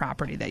on that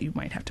property that you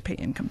might have to pay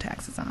income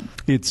taxes on.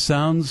 It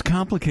sounds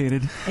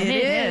complicated. It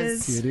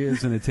is. It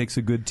is, and it takes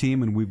a good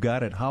team, and we've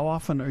got it. How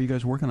often are you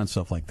guys working on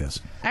stuff like this?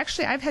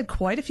 Actually, I've had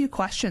quite a few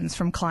questions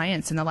from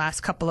clients in the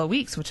last couple of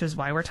weeks, which is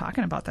why we're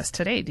talking about this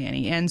today,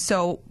 Danny. And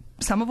so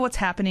some of what's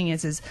happening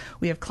is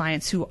we have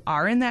clients who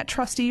are in that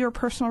trustee or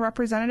personal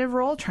representative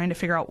role, trying to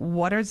figure out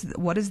what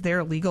is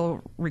their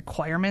legal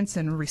requirements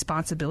and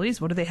responsibilities,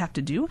 what do they have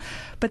to do.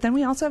 But then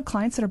we also have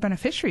clients that are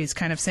beneficiaries,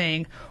 kind of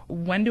saying,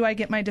 when do I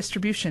get my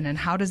distribution and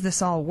how does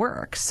this all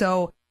work?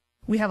 So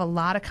we have a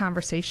lot of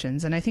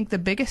conversations, and I think the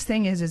biggest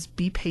thing is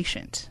be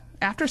patient.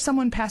 After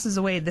someone passes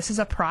away, this is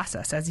a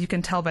process, as you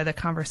can tell by the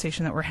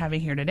conversation that we're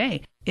having here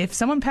today. If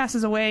someone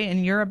passes away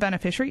and you're a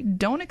beneficiary,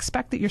 don't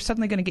expect that you're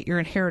suddenly going to get your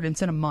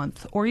inheritance in a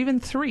month or even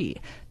 3.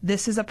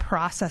 This is a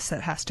process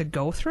that has to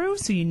go through,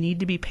 so you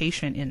need to be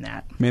patient in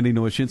that. Mandy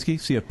Nowoshinsky,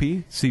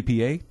 CFP,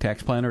 CPA,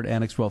 tax planner at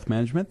Annex Wealth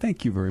Management.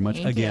 Thank you very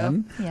much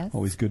again. Yes.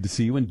 Always good to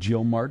see you. And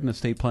Jill Martin,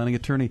 estate planning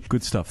attorney.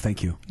 Good stuff.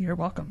 Thank you. You're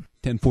welcome.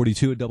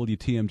 1042 at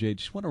WTMJ.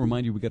 Just want to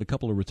remind you, we've got a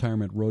couple of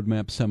retirement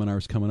roadmap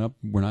seminars coming up.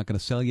 We're not going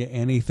to sell you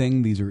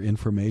anything. These are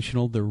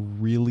informational. They're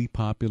really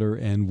popular,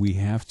 and we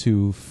have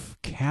to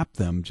cap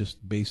them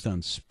just based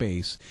on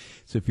space.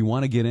 So if you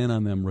want to get in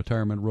on them,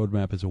 Retirement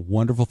Roadmap is a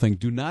wonderful thing.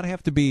 Do not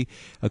have to be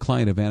a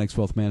client of Annex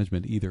Wealth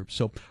Management either.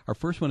 So our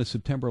first one is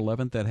September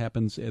 11th. That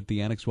happens at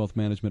the Annex Wealth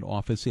Management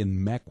office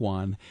in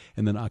Mequon,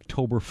 and then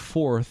October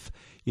 4th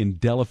in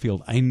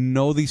Delafield. I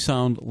know these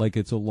sound like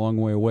it's a long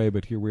way away,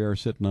 but here we are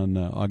sitting on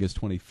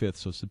August 25th.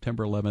 So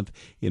September 11th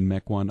in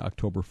Mequon,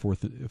 October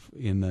 4th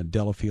in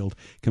Delafield.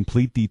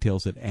 Complete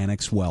details at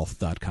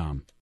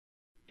annexwealth.com.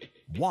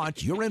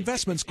 Watch your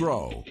investments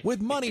grow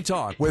with Money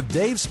Talk with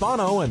Dave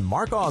Spano and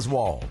Mark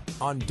Oswald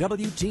on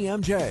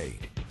WTMJ.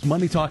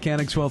 Money Talk,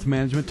 Annex Wealth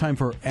Management. Time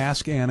for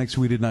Ask Annex.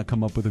 We did not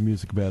come up with a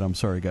music bed. I'm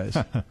sorry, guys.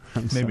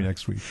 Maybe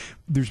next week.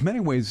 There's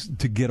many ways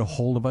to get a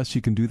hold of us.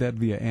 You can do that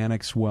via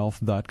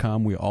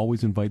annexwealth.com. We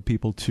always invite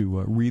people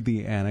to read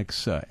the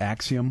Annex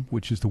Axiom,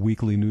 which is the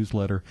weekly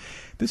newsletter.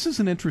 This is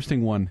an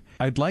interesting one.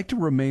 I'd like to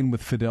remain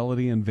with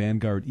Fidelity and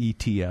Vanguard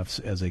ETFs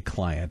as a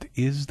client.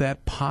 Is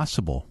that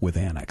possible with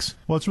Annex?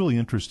 Well, it's really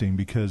interesting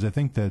because I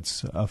think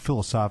that's a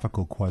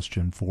philosophical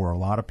question for a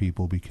lot of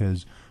people,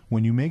 because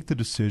when you make the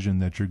decision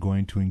that you're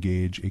going to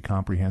engage a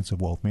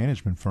comprehensive wealth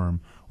management firm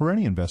or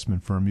any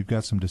investment firm, you've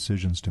got some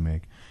decisions to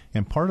make.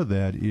 And part of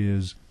that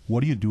is,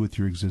 what do you do with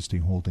your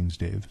existing holdings,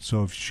 Dave?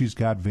 So if she's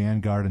got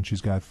Vanguard and she's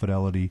got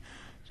Fidelity,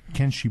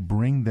 can she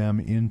bring them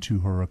into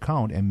her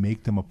account and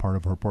make them a part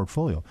of her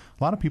portfolio?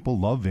 A lot of people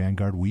love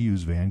Vanguard. We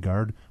use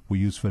Vanguard. We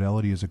use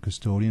Fidelity as a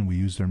custodian. We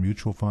use their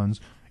mutual funds.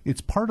 It's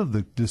part of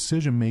the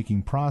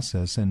decision-making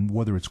process, and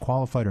whether it's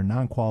qualified or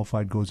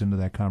non-qualified goes into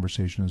that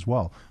conversation as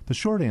well. The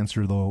short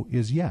answer, though,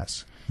 is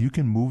yes. You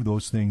can move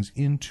those things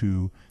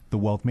into the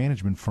wealth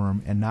management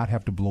firm and not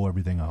have to blow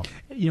everything out.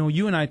 You know,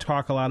 you and I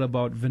talk a lot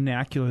about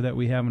vernacular that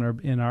we have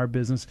in our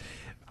business.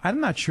 I'm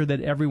not sure that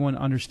everyone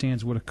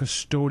understands what a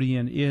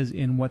custodian is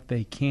and what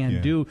they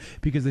can do,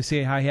 because they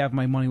say, I have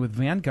my money with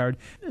Vanguard.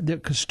 The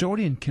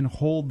custodian can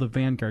hold the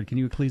Vanguard. Can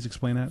you please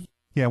explain that?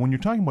 Yeah, when you're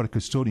talking about a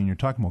custodian, you're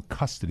talking about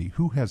custody.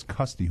 Who has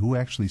custody? Who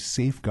actually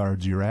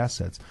safeguards your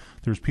assets?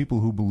 There's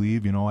people who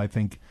believe, I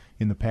think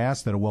in the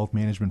past that a wealth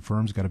management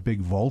firm's got a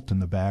big vault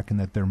in the back and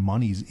that their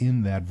money's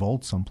in that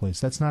vault someplace.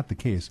 That's not the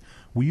case.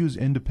 We use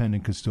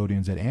independent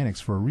custodians at Annex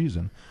for a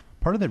reason.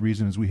 Part of that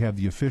reason is we have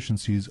the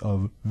efficiencies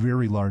of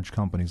very large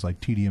companies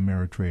like TD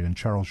Ameritrade and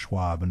Charles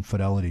Schwab and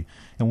Fidelity.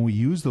 And when we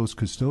use those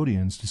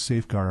custodians to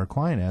safeguard our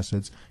client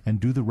assets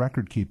and do the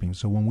record keeping,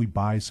 so when we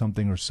buy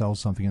something or sell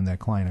something in that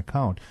client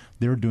account,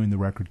 they're doing the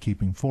record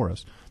keeping for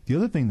us. The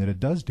other thing that it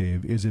does,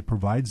 Dave, is it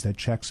provides that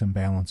checks and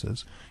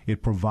balances.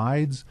 It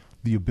provides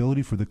the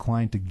ability for the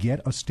client to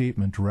get a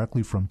statement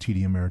directly from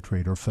TD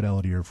Ameritrade or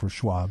Fidelity or for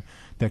Schwab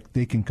that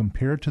they can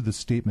compare to the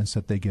statements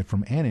that they get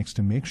from Annex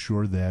to make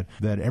sure that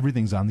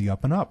everything's on the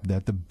up and up,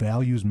 that the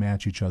values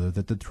match each other,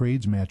 that the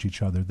trades match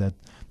each other,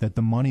 that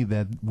the money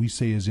that we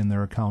say is in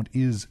their account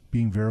is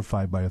being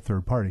verified by a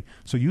third party.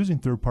 So using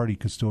third-party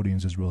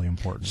custodians is really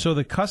important. So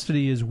the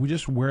custody is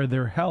just where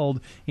they're held,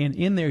 and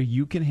in there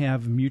you can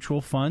have mutual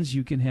funds,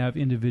 you can have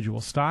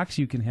individual stocks,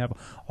 you can have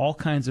all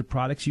kinds of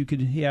products, you can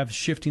have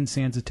shifting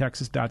sands of technology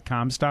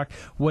texas.com stock,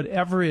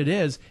 whatever it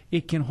is,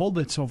 it can hold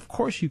it. So, of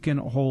course, you can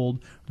hold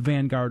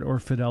Vanguard or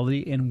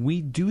Fidelity, and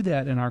we do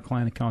that in our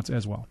client accounts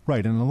as well.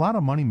 Right, and a lot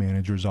of money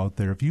managers out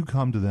there, if you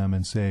come to them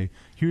and say,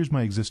 here's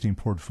my existing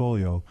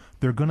portfolio,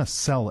 they're going to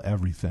sell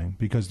everything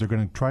because they're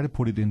going to try to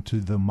put it into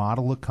the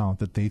model account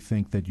that they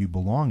think that you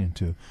belong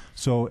into.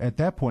 So at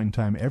that point in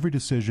time, every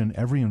decision,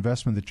 every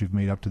investment that you've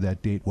made up to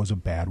that date was a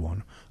bad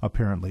one,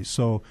 apparently.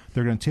 So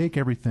they're going to take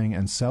everything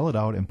and sell it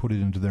out and put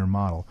it into their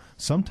model.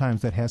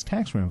 Sometimes that has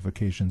tax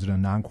ramifications in a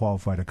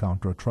non-qualified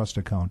account or a trust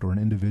account or an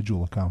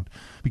individual account.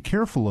 Be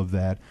careful of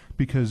that,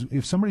 because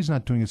if somebody's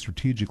not doing it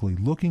strategically,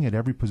 looking at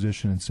every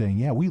position and saying,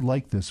 yeah, we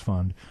like this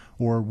fund,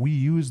 or we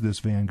use this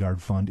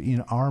Vanguard fund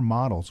in our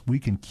models, we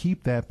can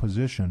keep that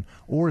position,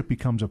 or it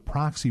becomes a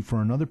proxy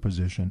for another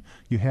position.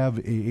 You have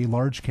a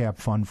large cap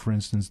fund, for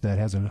instance, that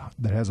has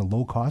a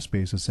low cost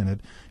basis in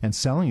it, and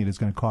selling it is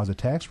going to cause a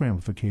tax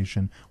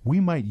ramification. We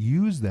might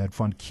use that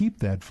fund, keep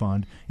that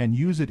fund, and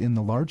use it in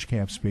the large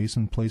cap space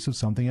in place of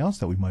something else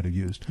that we might have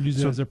used.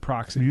 Use it as a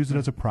proxy. Use it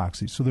as a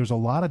proxy. So there's a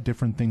lot of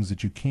different things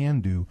that you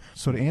can do.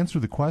 So to answer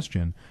the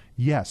question,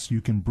 yes, you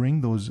can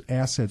bring those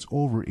assets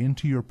over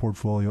into your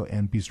portfolio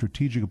and be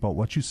strategic about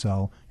what you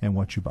sell and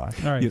what you buy.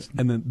 All right. Yes,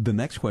 and then the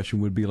next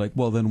question would be like,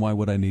 well, then why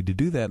would I need to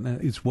do that?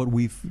 And it's what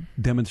we've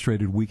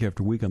demonstrated week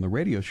after week on the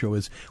radio show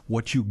is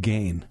what you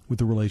gain with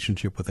the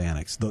relationship with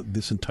Annex,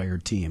 this entire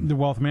team. The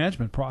wealth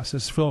management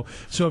process.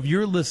 So if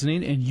you're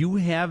listening and you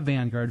have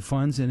Vanguard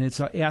funds and it's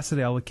asset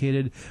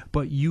allocated,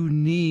 but you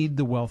need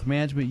the wealth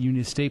management, you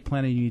need estate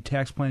planning, you need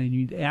tax planning, you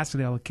need asset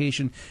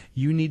allocation,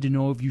 you need to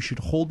know if you should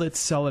hold it,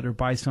 sell it, or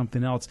buy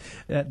something else.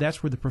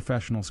 That's where the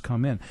professionals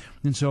come in.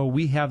 And so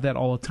we have that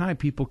all the time.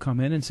 People come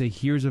in and say,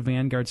 here's a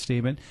Vanguard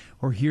statement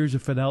or here's a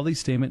Fidelity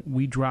statement.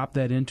 We drop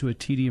that into a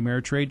TD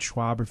Ameritrade,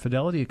 Schwab, or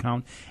Fidelity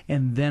account,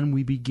 and then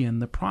we begin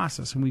the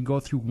process. And we go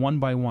through one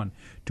by one.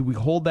 Do we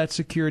hold that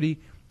security?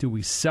 Do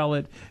we sell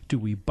it? Do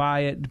we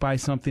buy it, buy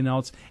something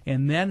else?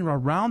 And then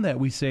around that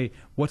we say,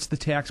 what's the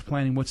tax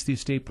planning? What's the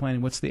estate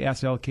planning? What's the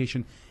asset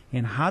allocation?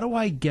 And how do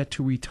I get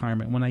to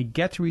retirement? When I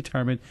get to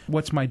retirement,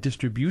 what's my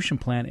distribution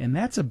plan? And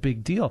that's a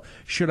big deal.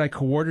 Should I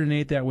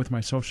coordinate that with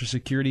my Social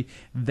Security?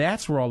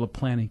 That's where all the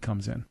planning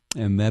comes in.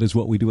 And that is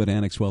what we do at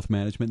Annex Wealth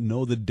Management.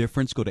 Know the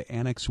difference. Go to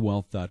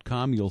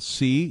annexwealth.com. You'll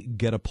see,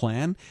 get a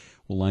plan.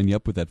 We'll line you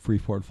up with that free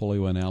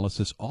portfolio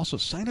analysis. Also,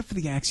 sign up for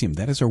the Axiom.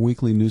 That is our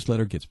weekly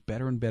newsletter. It gets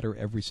better and better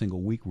every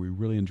single week. We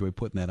really enjoy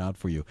putting that out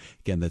for you.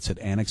 Again, that's at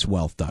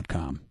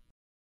annexwealth.com.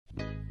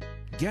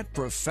 Get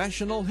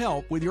professional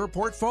help with your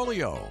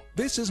portfolio.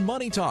 This is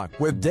Money Talk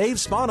with Dave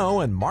Spano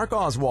and Mark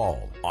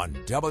Oswald on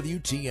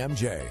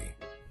WTMJ.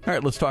 All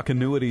right, let's talk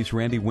annuities.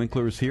 Randy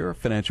Winkler is here,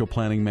 financial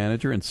planning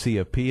manager and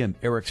CFP, and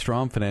Eric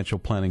Strom, financial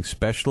planning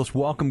specialist.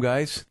 Welcome,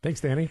 guys.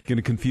 Thanks, Danny. Going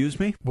to confuse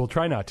me? We'll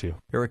try not to.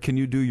 Eric, can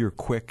you do your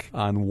quick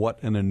on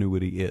what an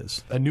annuity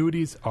is?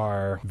 Annuities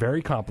are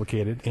very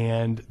complicated,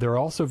 and they're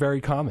also very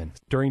common.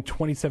 During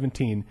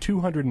 2017,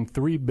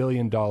 $203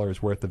 billion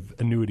worth of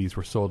annuities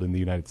were sold in the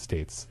United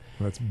States.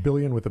 That's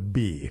billion with a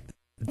B.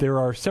 There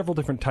are several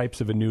different types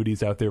of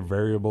annuities out there,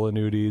 variable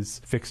annuities,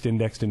 fixed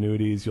indexed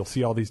annuities. You'll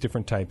see all these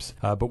different types.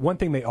 But one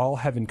thing they all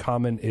have in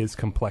common is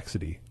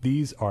complexity.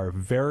 These are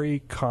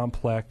very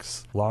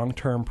complex,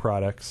 long-term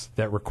products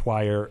that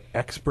require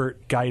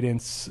expert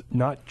guidance,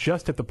 not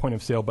just at the point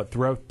of sale, but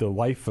throughout the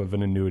life of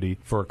an annuity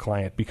for a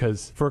client.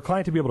 Because for a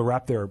client to be able to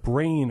wrap their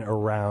brain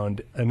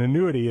around an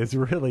annuity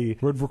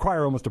would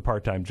require almost a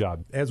part-time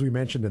job. As we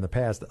mentioned in the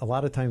past, a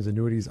lot of times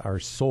annuities are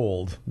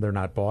sold, they're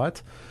not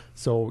bought.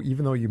 So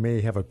even though you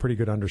may have a pretty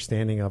good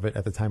understanding of it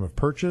at the time of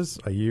purchase,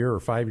 a year or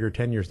 5 year,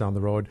 10 years down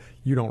the road,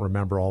 you don't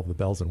remember all of the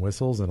bells and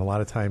whistles. And a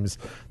lot of times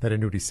that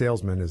annuity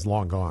salesman is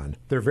long gone.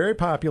 They're very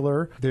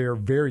popular. They're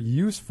very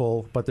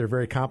useful, but they're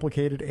very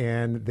complicated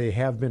and they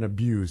have been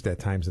abused at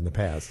times in the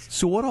past.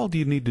 So what all do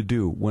you need to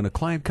do when a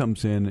client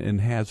comes in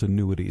and has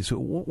annuities?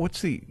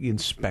 What's the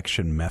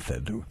inspection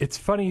method? It's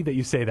funny that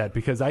you say that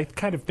because I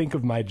kind of think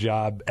of my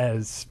job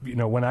as,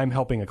 when I'm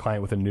helping a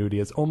client with an annuity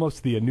as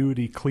almost the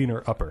annuity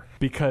cleaner-upper.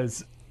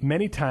 Because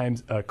many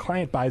times a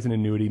client buys an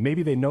annuity,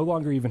 maybe they no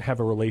longer even have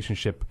a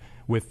relationship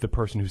with the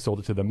person who sold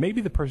it to them. Maybe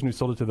the person who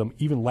sold it to them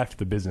even left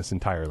the business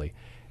entirely.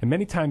 And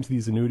many times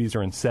these annuities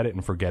are in set it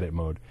and forget it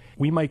mode.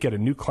 We might get a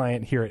new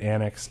client here at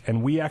Annex,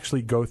 and we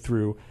actually go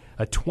through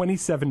a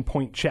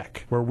 27-point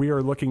check where we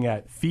are looking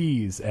at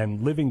fees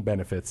and living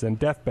benefits and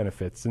death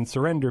benefits and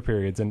surrender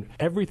periods and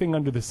everything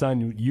under the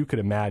sun you could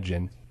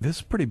imagine. This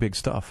is pretty big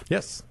stuff.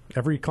 Yes.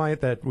 Every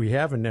client that we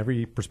have and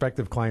every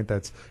prospective client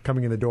that's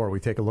coming in the door, we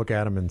take a look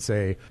at them and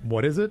say,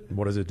 what is it?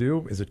 What does it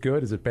do? Is it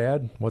good? Is it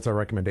bad? What's our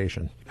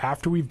recommendation?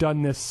 After we've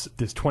done this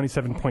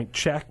 27-point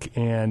check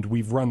and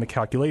we've run the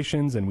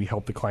calculations and we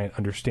help the client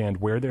understand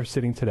where they're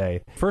sitting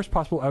today, first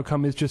possible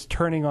outcome is just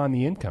turning on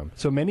the income.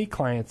 So many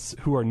clients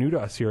who are new to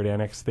us here at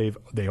Annex,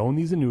 they own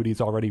these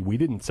annuities already. We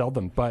didn't sell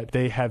them, but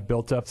they have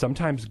built up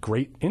sometimes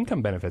great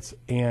income benefits.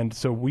 And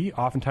so we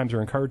oftentimes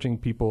are encouraging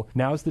people,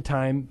 now's the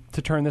time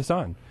to turn this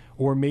on.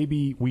 Or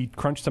maybe we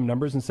crunch some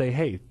numbers and say,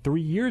 hey, 3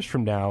 years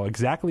from now,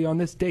 exactly on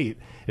this date,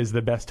 is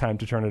the best time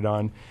to turn it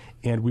on.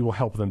 and we will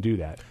help them do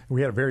that.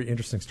 We had a very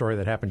interesting story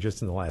that happened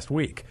just in the last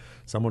week.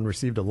 Someone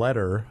received a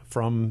letter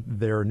from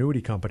their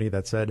annuity company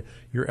that said,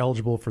 you're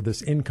eligible for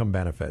this income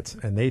benefit,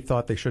 and they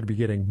thought they should be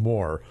getting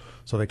more.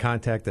 So they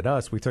contacted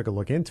us. We took a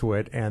look into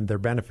it, and their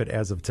benefit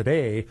as of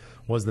today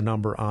was the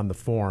number on the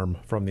form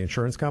from the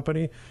insurance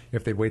company.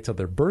 If they wait till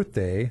their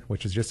birthday,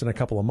 which is just in a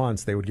couple of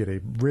months, they would get a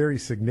very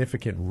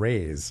significant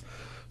raise.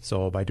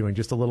 So by doing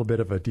just a little bit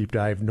of a deep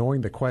dive,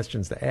 knowing the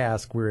questions to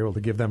ask, we were able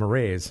to give them a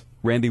raise.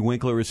 Randy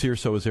Winkler is here,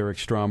 so is Eric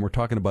Strom. We're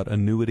talking about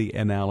annuity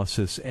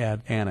analysis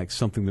at Annex,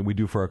 something that we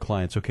do for our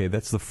clients. Okay,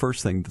 that's the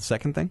first thing. The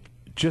second thing?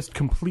 Just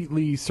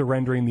completely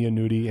surrendering the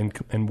annuity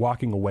and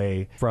walking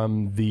away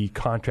from the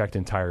contract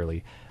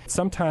entirely.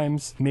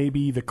 Sometimes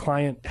maybe the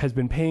client has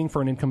been paying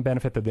for an income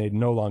benefit that they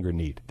no longer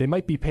need. They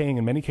might be paying,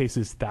 in many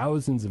cases,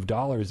 thousands of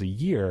dollars a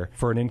year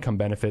for an income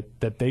benefit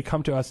that they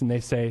come to us and they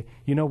say,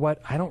 you know what,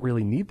 I don't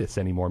really need this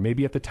anymore.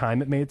 Maybe at the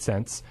time it made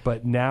sense,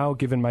 but now,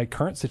 given my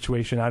current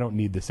situation, I don't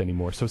need this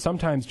anymore. So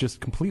sometimes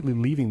just completely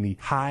leaving the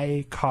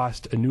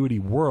high-cost annuity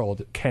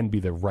world can be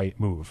the right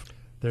move.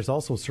 There's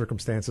also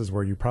circumstances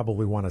where you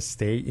probably want to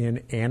stay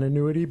in an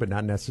annuity, but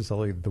not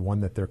necessarily the one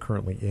that they're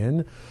currently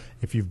in.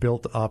 If you've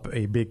built up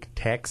a big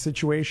tax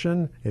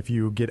situation, if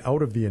you get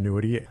out of the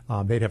annuity,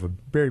 they'd have a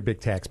very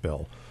big tax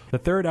bill. The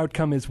third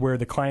outcome is where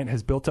the client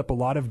has built up a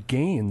lot of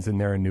gains in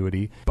their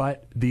annuity,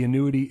 but the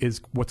annuity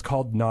is what's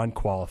called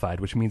non-qualified,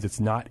 which means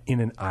it's not in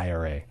an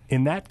IRA.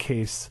 In that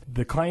case,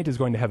 the client is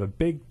going to have a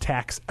big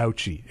tax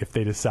ouchie if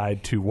they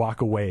decide to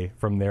walk away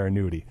from their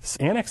annuity.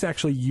 Annex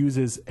actually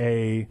uses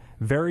a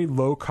very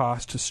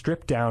low-cost,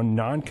 stripped-down,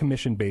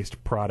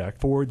 non-commission-based product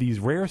for these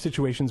rare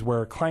situations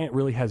where a client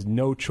really has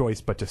no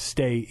choice but to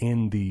stay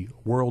in the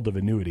world of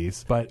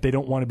annuities, but they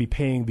don't want to be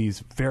paying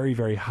these very,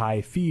 very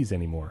high fees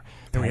anymore.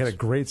 And we had a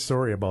great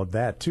story about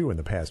that, too, in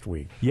the past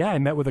week. Yeah, I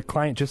met with a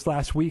client just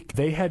last week.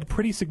 They had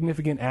pretty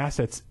significant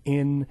assets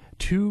in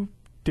two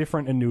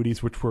different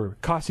annuities, which were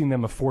costing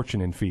them a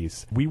fortune in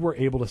fees. We were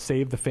able to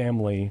save the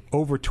family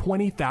over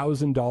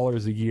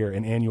 $20,000 a year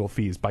in annual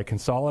fees by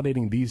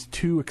consolidating these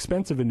two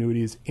expensive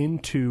annuities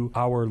into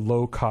our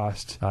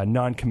low-cost,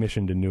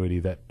 non-commissioned annuity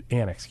that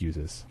Annex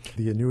uses.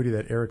 The annuity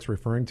that Eric's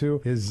referring to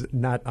is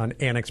not an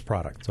Annex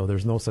product, so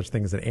there's no such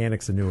thing as an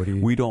Annex annuity.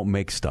 We don't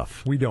make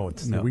stuff. We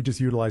don't. No. We just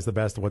utilize the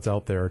best of what's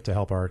out there to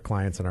help our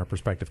clients and our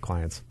prospective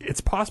clients.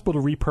 It's possible to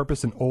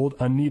repurpose an old,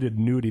 unneeded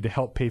annuity to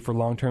help pay for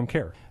long-term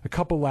care. A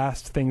couple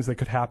last things that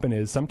could happen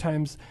is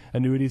sometimes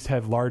annuities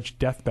have large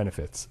death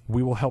benefits.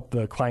 We will help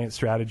the client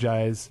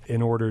strategize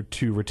in order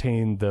to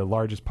retain the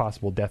largest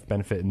possible death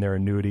benefit in their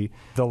annuity.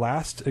 The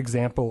last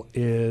example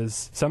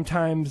is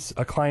sometimes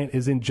a client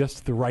is in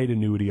just the right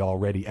annuity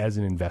already as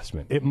an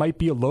investment. It might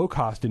be a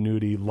low-cost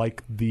annuity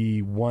like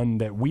the one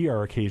that we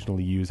are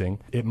occasionally using.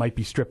 It might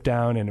be stripped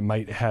down and it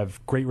might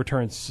have great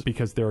returns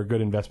because there are good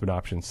investment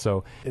options.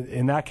 So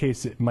in that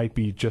case, it might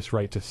be just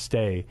right to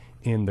stay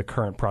in the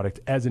current product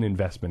as an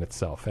investment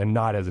itself and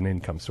not as an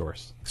income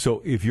source.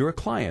 So if you're a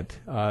client,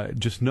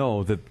 just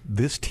know that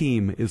this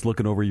team is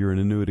looking over your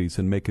annuities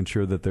and making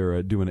sure that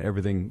they're doing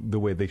everything the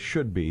way they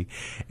should be.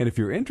 And if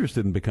you're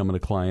interested in becoming a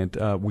client,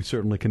 we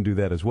certainly can do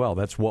that as well.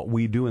 That's what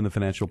we do in the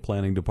financial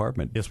planning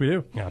department. Yes, we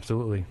do.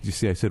 Absolutely. You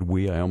see, I said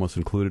we. I almost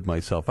included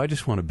myself. I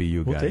just want to be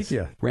you guys. We'll take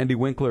you. Randy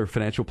Winkler,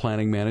 Financial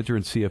Planning Manager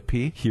and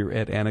CFP here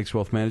at Annex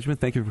Wealth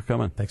Management. Thank you for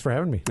coming. Thanks for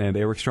having me. And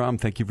Eric Strom,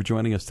 thank you for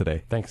joining us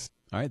today. Thanks.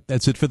 All right,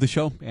 that's it for the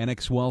show.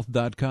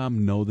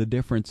 AnnexWealth.com. Know the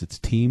difference. It's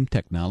Team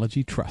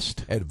Technology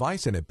Trust.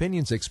 Advice and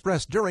opinions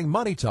expressed during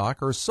Money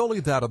Talk are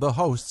solely that of the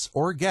hosts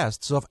or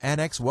guests of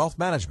Annex Wealth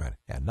Management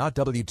and not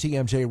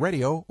WTMJ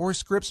Radio or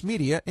Scripps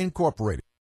Media Incorporated.